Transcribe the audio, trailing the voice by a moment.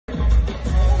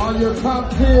are your top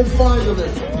 10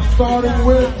 finalists, starting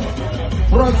with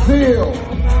Brazil.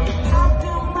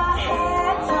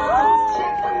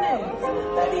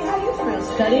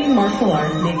 Studying martial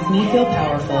arts makes me feel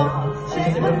powerful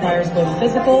because it requires both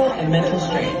physical and mental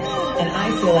strength, and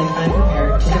I feel like I'm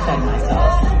prepared to defend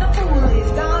myself.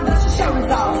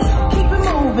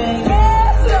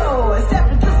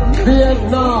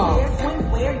 Vietnam.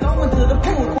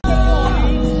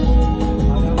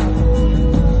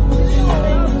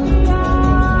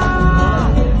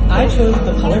 I chose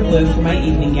the color blue for my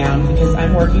evening gown because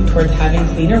I'm working towards having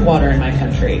cleaner water in my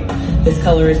country. This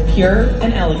color is pure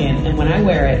and elegant, and when I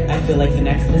wear it, I feel like the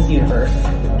next Miss Universe.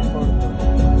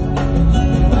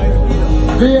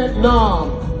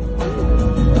 Vietnam.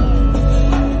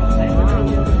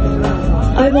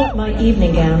 I want my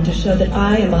evening gown to show that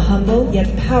I am a humble yet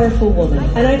powerful woman,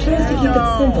 and I chose to keep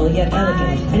it simple yet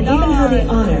elegant, and even have the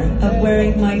honor of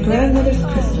wearing my grandmother's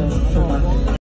crystals from